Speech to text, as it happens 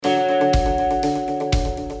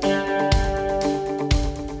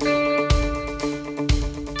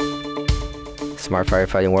Smart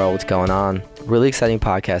Firefighting World, what's going on? Really exciting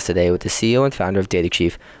podcast today with the CEO and founder of Data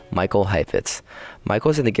Chief, Michael Heifetz.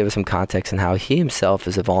 Michael's going to give us some context on how he himself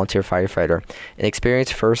is a volunteer firefighter and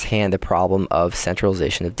experienced firsthand the problem of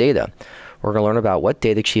centralization of data. We're going to learn about what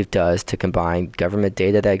Data Chief does to combine government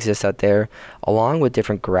data that exists out there, along with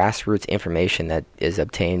different grassroots information that is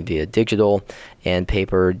obtained via digital and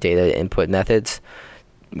paper data input methods.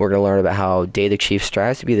 We're going to learn about how Data Chief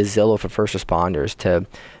strives to be the Zillow for first responders to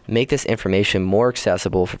make this information more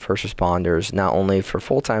accessible for first responders, not only for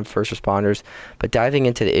full-time first responders, but diving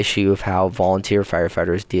into the issue of how volunteer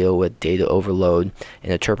firefighters deal with data overload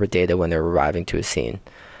and interpret data when they're arriving to a scene.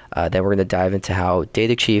 Then we're going to dive into how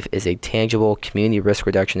Data Chief is a tangible community risk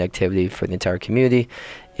reduction activity for the entire community.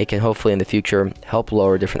 It can hopefully in the future help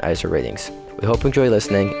lower different ISO ratings. We hope you enjoy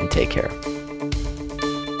listening and take care.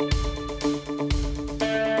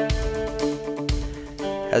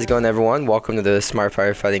 How's it going, everyone? Welcome to the Smart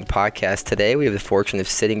Firefighting Podcast. Today, we have the fortune of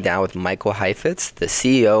sitting down with Michael Heifetz, the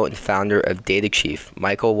CEO and founder of Data Chief.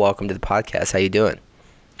 Michael, welcome to the podcast. How you doing?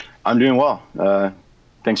 I'm doing well.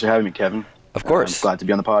 Thanks for having me, Kevin. Of course. I'm glad to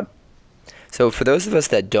be on the pod. So for those of us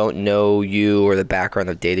that don't know you or the background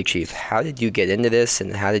of Data Chief, how did you get into this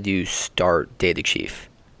and how did you start Data Chief?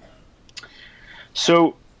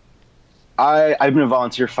 So I've been a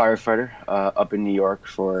volunteer firefighter up in New York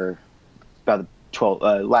for about the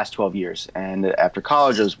last 12 years. And after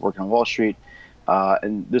college, I was working on Wall Street.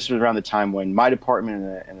 And this was around the time when my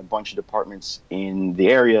department and a bunch of departments in the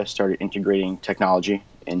area started integrating technology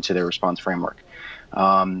into their response framework.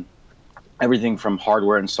 Everything from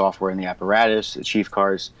hardware and software in the apparatus, the chief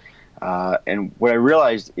cars. And what I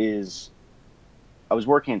realized is I was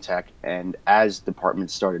working in tech, and as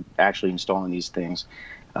departments started actually installing these things,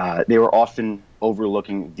 they were often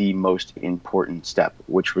overlooking the most important step,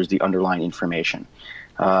 which was the underlying information.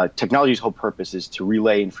 Technology's whole purpose is to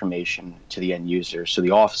relay information to the end user so the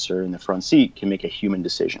officer in the front seat can make a human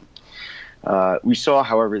decision. We saw,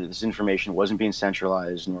 however, that this information wasn't being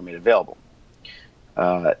centralized nor made available.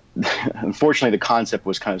 Unfortunately, the concept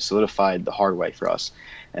was kind of solidified the hard way for us.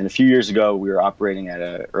 And a few years ago, we were operating at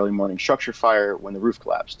an early morning structure fire when the roof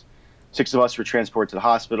collapsed. 6 of us were transported to the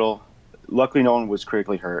hospital. Luckily, no one was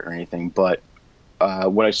critically hurt or anything, but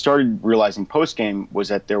what I started realizing post-game was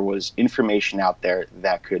that there was information out there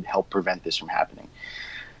that could help prevent this from happening.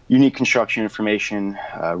 Unique construction information,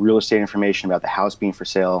 real estate information about the house being for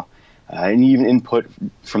sale, and even input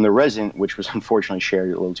from the resident, which was unfortunately shared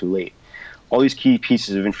a little too late. All these key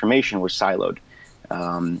pieces of information were siloed.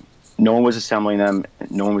 No one was assembling them.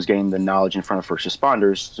 No one was getting the knowledge in front of first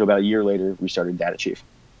responders. So about a year later, we started Data Chief.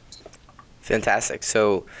 Fantastic.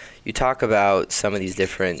 So you talk about some of these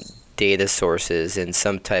different data sources and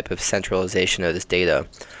some type of centralization of this data.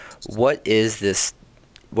 What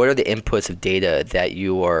are the inputs of data that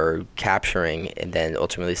you are capturing and then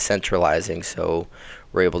ultimately centralizing so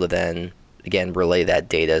we're able to then, again, relay that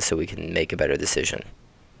data so we can make a better decision?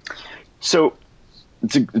 So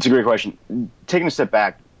it's a great question. Taking a step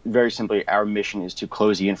back, very simply, our mission is to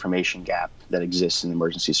close the information gap that exists in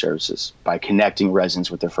emergency services by connecting residents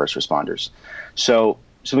with their first responders. So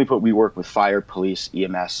simply put, we work with fire, police,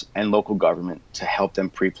 EMS, and local government to help them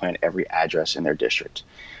pre-plan every address in their district.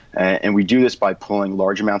 And we do this by pulling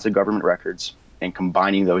large amounts of government records and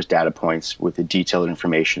combining those data points with the detailed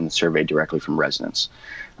information surveyed directly from residents.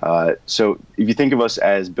 So if you think of us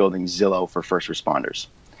as building Zillow for first responders,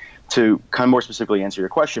 to kind of more specifically answer your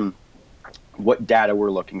question, what data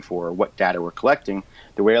we're looking for, what data we're collecting,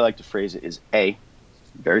 the way I like to phrase it is A,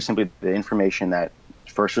 very simply the information that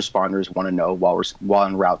first responders want to know while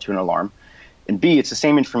en route to an alarm, and B, it's the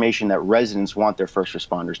same information that residents want their first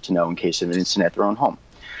responders to know in case of an incident at their own home.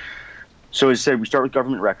 So as I said, we start with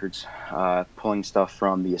government records, pulling stuff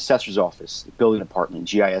from the assessor's office, the building department,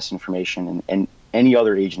 GIS information, and any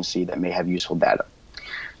other agency that may have useful data.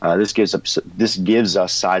 This gives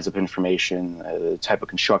us size of information, the type of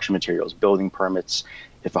construction materials, building permits,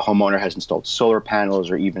 if a homeowner has installed solar panels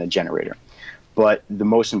or even a generator. But the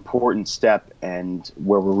most important step and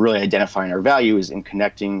where we're really identifying our value is in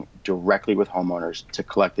connecting directly with homeowners to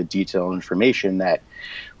collect the detailed information that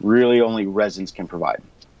really only residents can provide.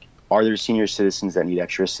 Are there senior citizens that need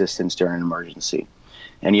extra assistance during an emergency?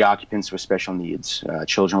 Any occupants with special needs?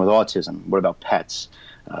 Children with autism? What about pets?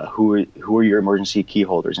 Who are your emergency key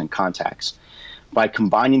holders and contacts? By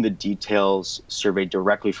combining the details surveyed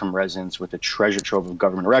directly from residents with a treasure trove of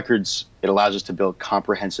government records, it allows us to build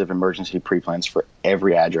comprehensive emergency pre-plans for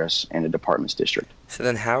every address in a department's district. So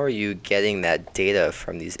then how are you getting that data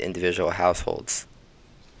from these individual households?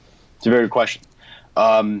 It's a very good question.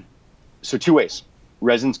 So 2 ways.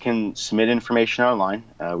 residents can submit information online.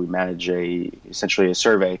 We manage essentially a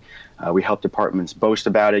survey. We help departments boast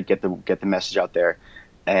about it, get the message out there,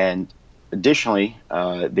 and additionally,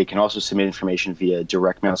 they can also submit information via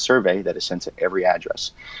direct mail survey that is sent to every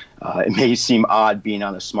address. It may seem odd being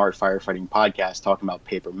on a smart firefighting podcast talking about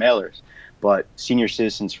paper mailers, but senior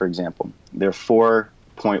citizens, for example, they're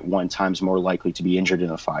 4.1 times more likely to be injured in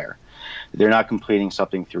a fire. They're not completing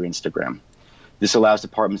something through Instagram. This allows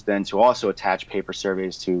departments then to also attach paper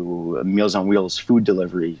surveys to Meals on Wheels food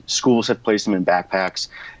delivery. Schools have placed them in backpacks,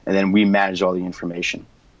 and then we manage all the information.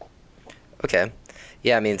 Okay.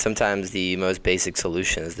 Yeah, I mean, sometimes the most basic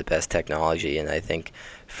solution is the best technology, and I think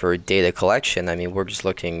for data collection, I mean, we're just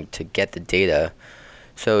looking to get the data.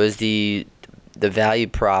 So is the value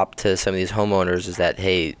prop to some of these homeowners is that,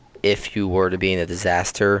 hey, if you were to be in a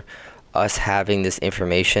disaster, us having this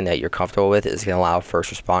information that you're comfortable with is going to allow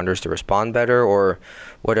first responders to respond better, or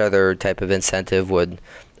what other type of incentive would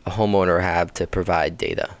a homeowner have to provide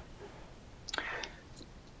data?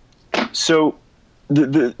 So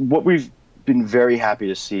what we've been very happy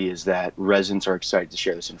to see is that residents are excited to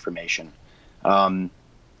share this information.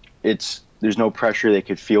 There's no pressure. They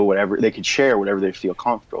could share whatever they feel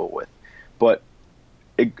comfortable with. But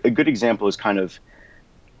a good example is kind of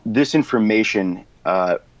this information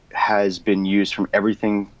has been used from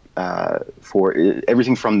everything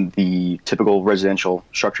from the typical residential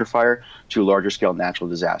structure fire to larger scale natural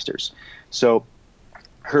disasters. So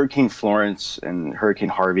Hurricane Florence and Hurricane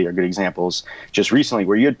Harvey are good examples just recently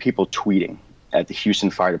where you had people tweeting at the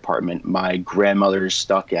Houston Fire Department, my grandmother is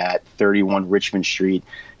stuck at 31 Richmond Street.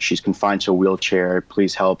 She's confined to a wheelchair.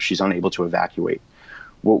 Please help. She's unable to evacuate.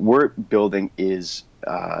 What we're building is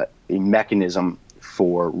a mechanism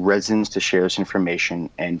for residents to share this information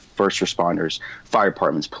and first responders, fire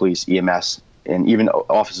departments, police, EMS, and even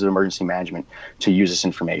offices of emergency management to use this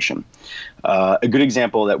information. A good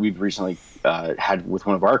example that we've recently had with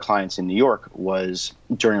one of our clients in New York was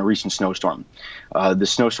during a recent snowstorm. The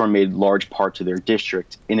snowstorm made large parts of their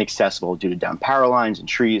district inaccessible due to down power lines and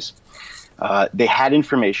trees. They had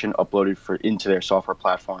information uploaded into their software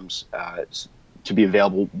platforms to be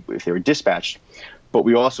available if they were dispatched. But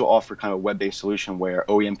we also offer kind of a web-based solution where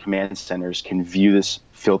OEM command centers can view this,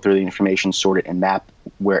 filter the information, sort it, and map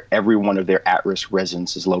where every one of their at-risk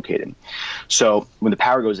residents is located. So when the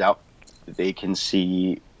power goes out, they can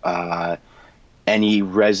see any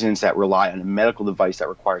residents that rely on a medical device that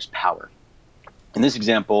requires power. In this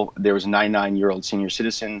example, there was a 99-year-old senior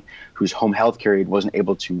citizen whose home health care aide wasn't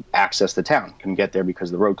able to access the town, couldn't get there because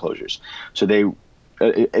of the road closures. So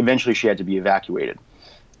eventually she had to be evacuated.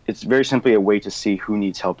 It's very simply a way to see who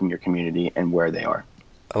needs help in your community and where they are.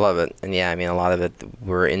 I love it. And yeah, I mean, a lot of it,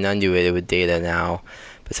 we're inundated with data now,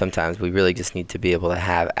 but sometimes we really just need to be able to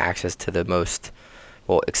have access to the most,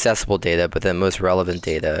 accessible data, but the most relevant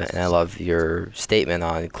data. And I love your statement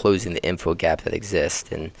on closing the info gap that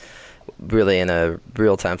exists. And really in a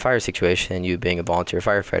real-time fire situation, you being a volunteer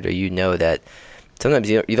firefighter, you know that sometimes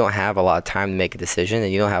you don't have a lot of time to make a decision,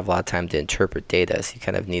 and you don't have a lot of time to interpret data. So you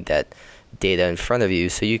kind of need that data in front of you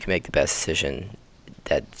so you can make the best decision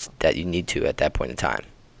that you need to at that point in time.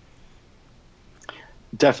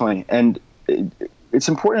 Definitely. And it's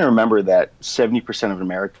important to remember that 70% of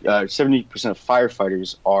 70% of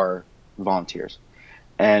firefighters are volunteers.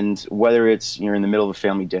 And whether you're in the middle of a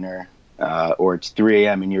family dinner or it's 3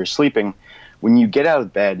 a.m. and you're sleeping, when you get out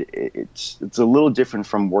of bed, it's a little different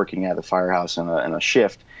from working at the firehouse in a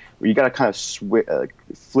shift where you got to kind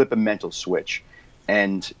of flip a mental switch.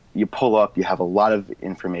 And you pull up, you have a lot of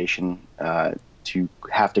information to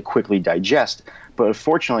have to quickly digest. But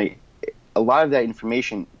unfortunately, a lot of that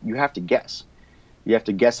information you have to guess. You have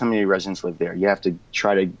to guess how many residents live there. You have to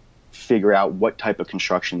try to figure out what type of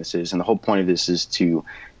construction this is. And the whole point of this is to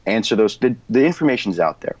answer those. The information's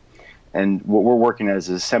out there. And what we're working at is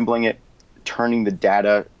assembling it, turning the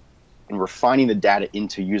data and refining the data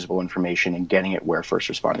into usable information and getting it where first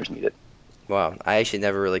responders need it. Wow. I actually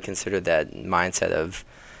never really considered that mindset of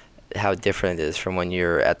how different it is from when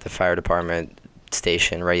you're at the fire department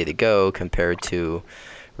station ready to go compared to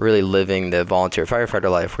really living the volunteer firefighter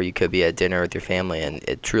life where you could be at dinner with your family, and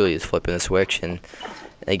it truly is flipping a switch. And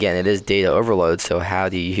again, it is data overload, so how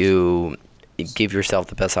do you give yourself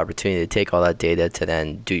the best opportunity to take all that data to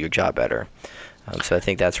then do your job better? So I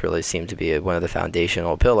think that's really seemed to be one of the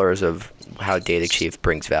foundational pillars of how Data Chief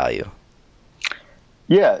brings value.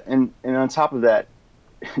 Yeah, and on top of that,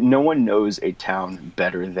 no one knows a town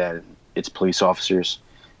better than its police officers,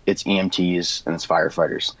 its EMTs, and its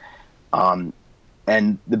firefighters.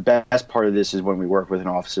 And the best part of this is when we work with an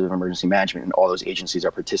Office of Emergency Management and all those agencies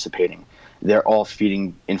are participating, they're all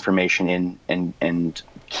feeding information in and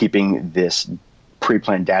keeping this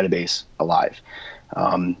pre-planned database alive.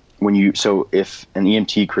 So if an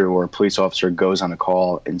EMT crew or a police officer goes on a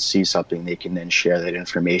call and sees something, they can then share that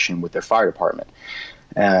information with their fire department.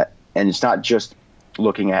 And it's not just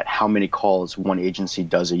looking at how many calls one agency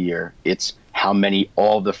does a year. It's how many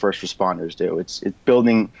all the first responders do. It's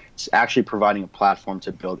actually providing a platform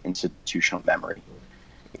to build institutional memory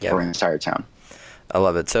for an entire town. I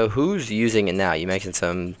love it. So who's using it now? You mentioned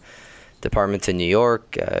some departments in New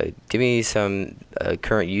York. Give me some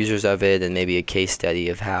current users of it and maybe a case study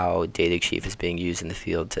of how Data Chief is being used in the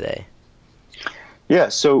field today. Yeah,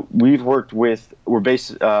 so we're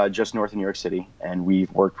based just north of New York City, and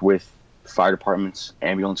we've worked with fire departments,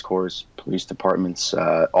 ambulance corps, police departments,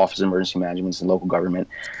 Office of Emergency Management, and local government.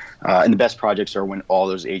 And the best projects are when all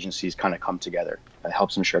those agencies kind of come together. It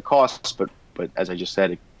helps them share costs, but as I just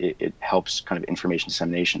said, it helps kind of information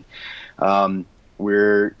dissemination.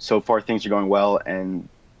 So far things are going well, and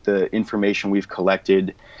the information we've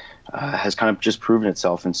collected has kind of just proven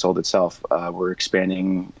itself and sold itself. We're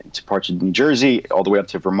expanding to parts of New Jersey, all the way up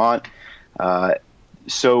to Vermont.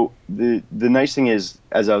 So the nice thing is,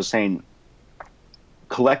 as I was saying,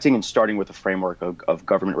 collecting and starting with a framework of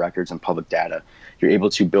government records and public data, you're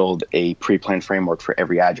able to build a pre-planned framework for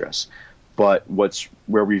every address. But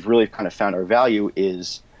where we've really kind of found our value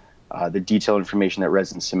is the detailed information that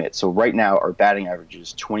residents submit. So right now, our batting average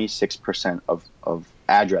is 26% of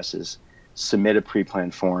addresses submit a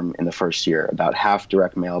pre-planned form in the first year, about half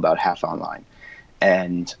direct mail, about half online.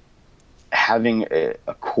 And having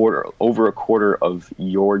over a quarter of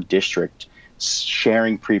your district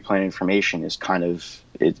sharing pre-planned information is kind of,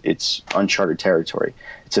 it's uncharted territory.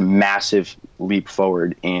 It's a massive leap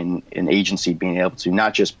forward in an agency being able to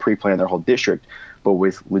not just pre-plan their whole district, but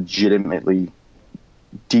with legitimately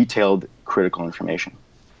detailed critical information.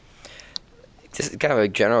 Just kind of a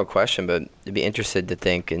general question, but I'd be interested to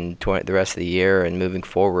think in the rest of the year and moving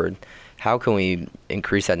forward, how can we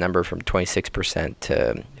increase that number from 26%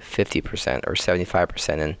 to 50% or 75%?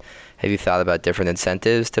 And have you thought about different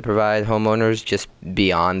incentives to provide homeowners just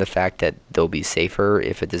beyond the fact that they'll be safer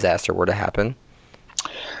if a disaster were to happen?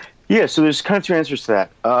 Yeah, so there's kind of two answers to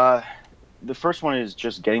that. The first one is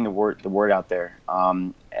just getting the word out there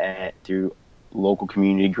through local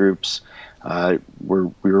community groups. We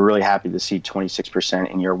were really happy to see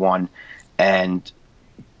 26% in year one, and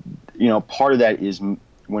part of that is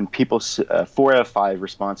when people 4 out of 5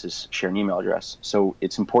 responses share an email address. So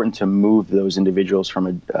it's important to move those individuals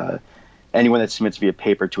from anyone that submits via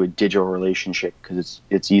paper to a digital relationship, because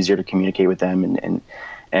it's easier to communicate with them and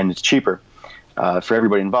it's cheaper for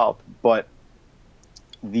everybody involved. But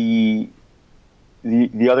the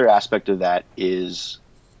other aspect of that is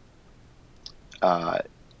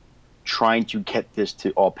trying to get this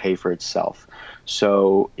to all pay for itself.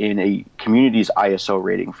 So in a community's ISO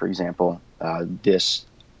rating, for example,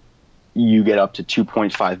 you get up to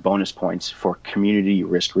 2.5 bonus points for community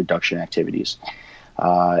risk reduction activities.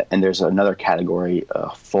 And there's another category,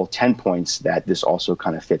 full 10 points, that this also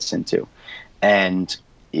kind of fits into. And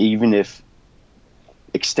even if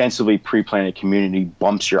extensively pre-planned community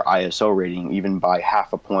bumps your ISO rating even by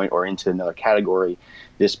half a point or into another category,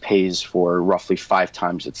 this pays for roughly 5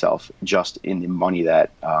 times itself just in the money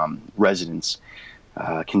that residents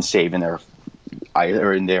can save in their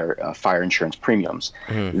fire insurance premiums.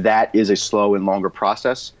 Mm-hmm. That is a slow and longer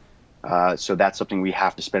process. So that's something we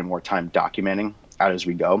have to spend more time documenting out as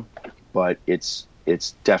we go. But it's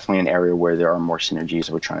definitely an area where there are more synergies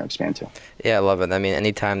that we're trying to expand to. Yeah, I love it. I mean,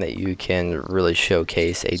 anytime that you can really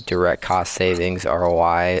showcase a direct cost savings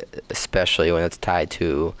ROI, especially when it's tied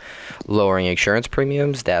to lowering insurance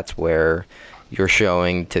premiums, that's where you're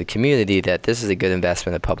showing to the community that this is a good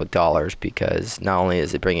investment of public dollars, because not only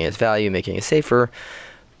is it bringing us value, making it safer,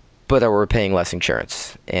 but that we're paying less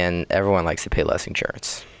insurance, and everyone likes to pay less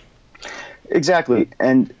insurance. Exactly.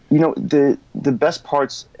 And, the best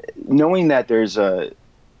parts, knowing that there's an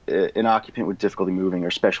occupant with difficulty moving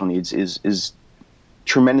or special needs is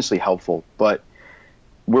tremendously helpful. But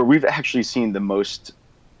where we've actually seen the most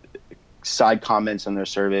side comments on their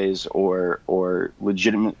surveys or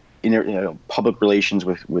legitimate public relations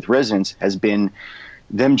with residents has been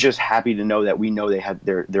them just happy to know that we know they have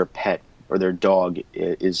their pet or their dog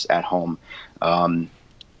is at home.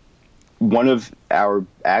 One of our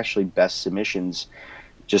actually best submissions,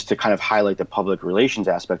 just to kind of highlight the public relations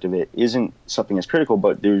aspect of it, isn't something as critical,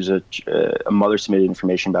 but there's a mother submitted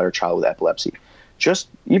information about her child with epilepsy. Just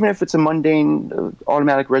even if it's a mundane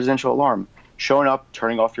automatic residential alarm, showing up,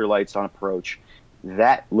 turning off your lights on approach,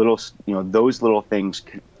 that little, those little things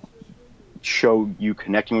show you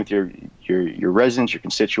connecting with your residents, your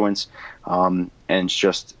constituents, and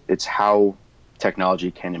it's how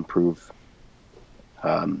technology can improve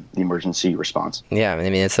the emergency response. Yeah, I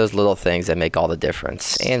mean, it's those little things that make all the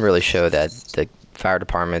difference and really show that the fire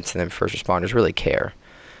departments and the first responders really care,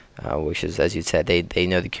 which is, as you said, they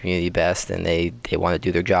know the community best, and they want to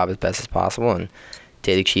do their job as best as possible, and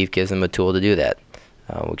Data Chief gives them a tool to do that,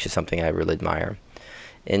 which is something I really admire.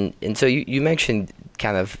 And so you mentioned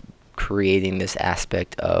kind of creating this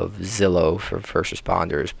aspect of Zillow for first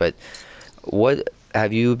responders, but what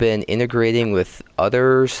have you been integrating with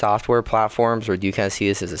other software platforms, or do you kind of see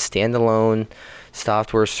this as a standalone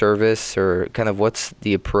software service, or kind of what's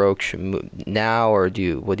the approach now, or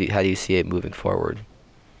how do you see it moving forward?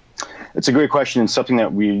 It's a great question, and something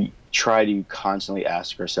that we try to constantly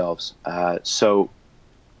ask ourselves. So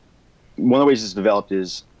one of the ways it's developed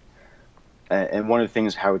is, and one of the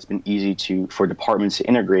things how it's been easy for departments to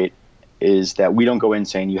integrate, is that we don't go in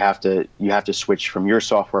saying you have to switch from your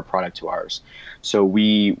software product to ours. So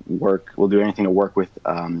we'll do anything to work with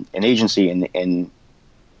an agency, and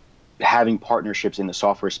having partnerships in the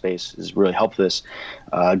software space has really helped this.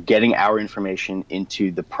 Getting our information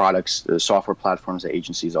into the products, the software platforms that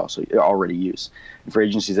agencies also already use. And for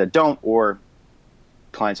agencies that don't, or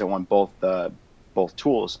clients that want both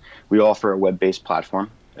tools, we offer a web-based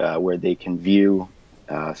platform where they can view,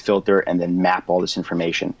 filter, and then map all this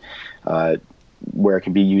information, where it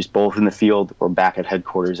can be used both in the field or back at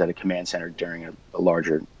headquarters at a command center during a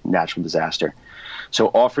larger natural disaster. So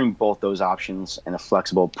offering both those options and a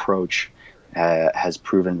flexible approach has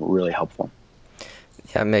proven really helpful.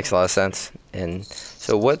 Yeah, it makes a lot of sense. And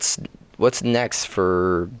so what's next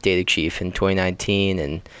for Data Chief in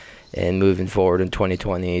 2019 and moving forward in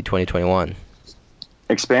 2020, 2021?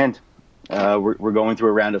 Expand. We're going through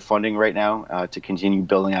a round of funding right now to continue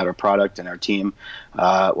building out our product and our team,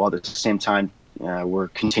 while at the same time we're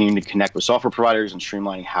continuing to connect with software providers and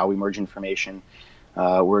streamlining how we merge information.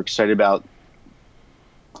 We're excited about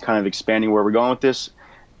kind of expanding where we're going with this,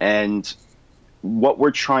 and what we're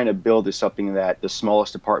trying to build is something that the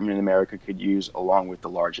smallest department in America could use along with the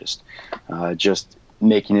largest, just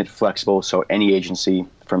making it flexible so any agency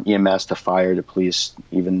from EMS to fire to police,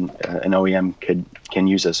 even an OEM can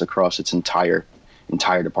use this across its entire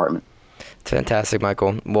department. It's fantastic,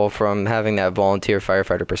 Michael. Well, from having that volunteer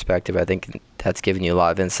firefighter perspective, I think that's given you a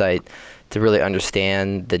lot of insight to really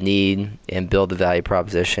understand the need and build the value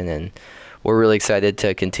proposition. And we're really excited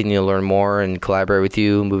to continue to learn more and collaborate with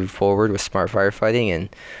you moving forward with Smart Firefighting, and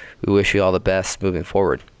we wish you all the best moving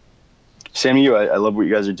forward. Same to you. I love what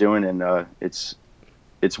you guys are doing, and it's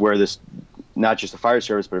where this, not just the fire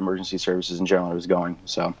service, but emergency services in general, is going.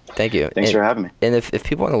 So thank you. Thanks for having me. And if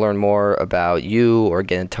people want to learn more about you or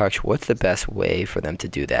get in touch, what's the best way for them to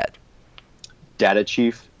do that?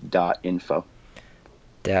 Datachief.info.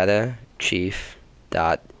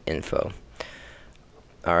 Datachief.info.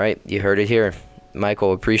 All right, you heard it here.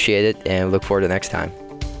 Michael, appreciate it, and look forward to next time.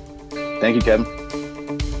 Thank you, Kevin.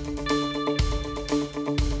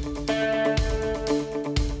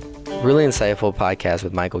 Really insightful podcast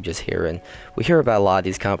with Michael just here, and we hear about a lot of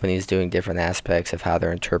these companies doing different aspects of how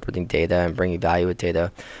they're interpreting data and bringing value with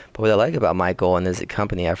data. But what I like about Michael and his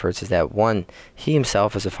company efforts is that, one, he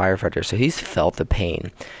himself is a firefighter, so he's felt the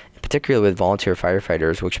pain, particularly with volunteer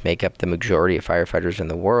firefighters, which make up the majority of firefighters in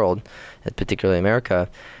the world, particularly America.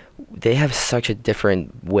 They have such a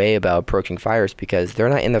different way about approaching fires because they're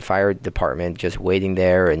not in the fire department just waiting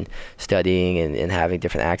there and studying and having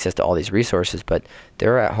different access to all these resources, but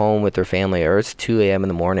they're at home with their family, or it's 2 a.m. in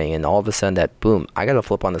the morning, and all of a sudden that, boom, I got to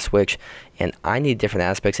flip on the switch, and I need different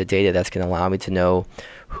aspects of data that's going to allow me to know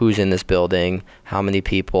who's in this building, how many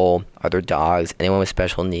people, are there dogs, anyone with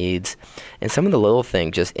special needs, and some of the little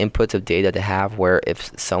things, just inputs of data to have where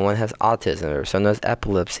if someone has autism or someone has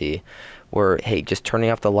epilepsy, or, hey, just turning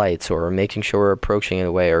off the lights or making sure we're approaching in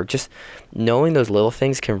a way, or just knowing those little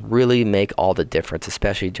things can really make all the difference,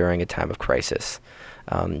 especially during a time of crisis.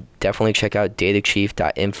 Definitely check out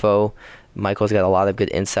datachief.info. Michael's got a lot of good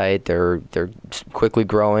insight. They're quickly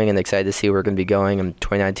growing and excited to see where we're going to be going in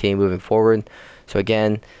 2019 moving forward. So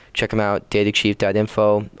again, check them out,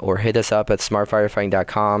 datachief.info, or hit us up at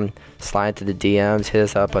smartfirefighting.com. Slide into the DMs, hit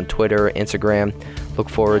us up on Twitter, Instagram. Look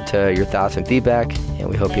forward to your thoughts and feedback, and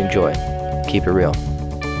we hope you enjoy. Keep it real.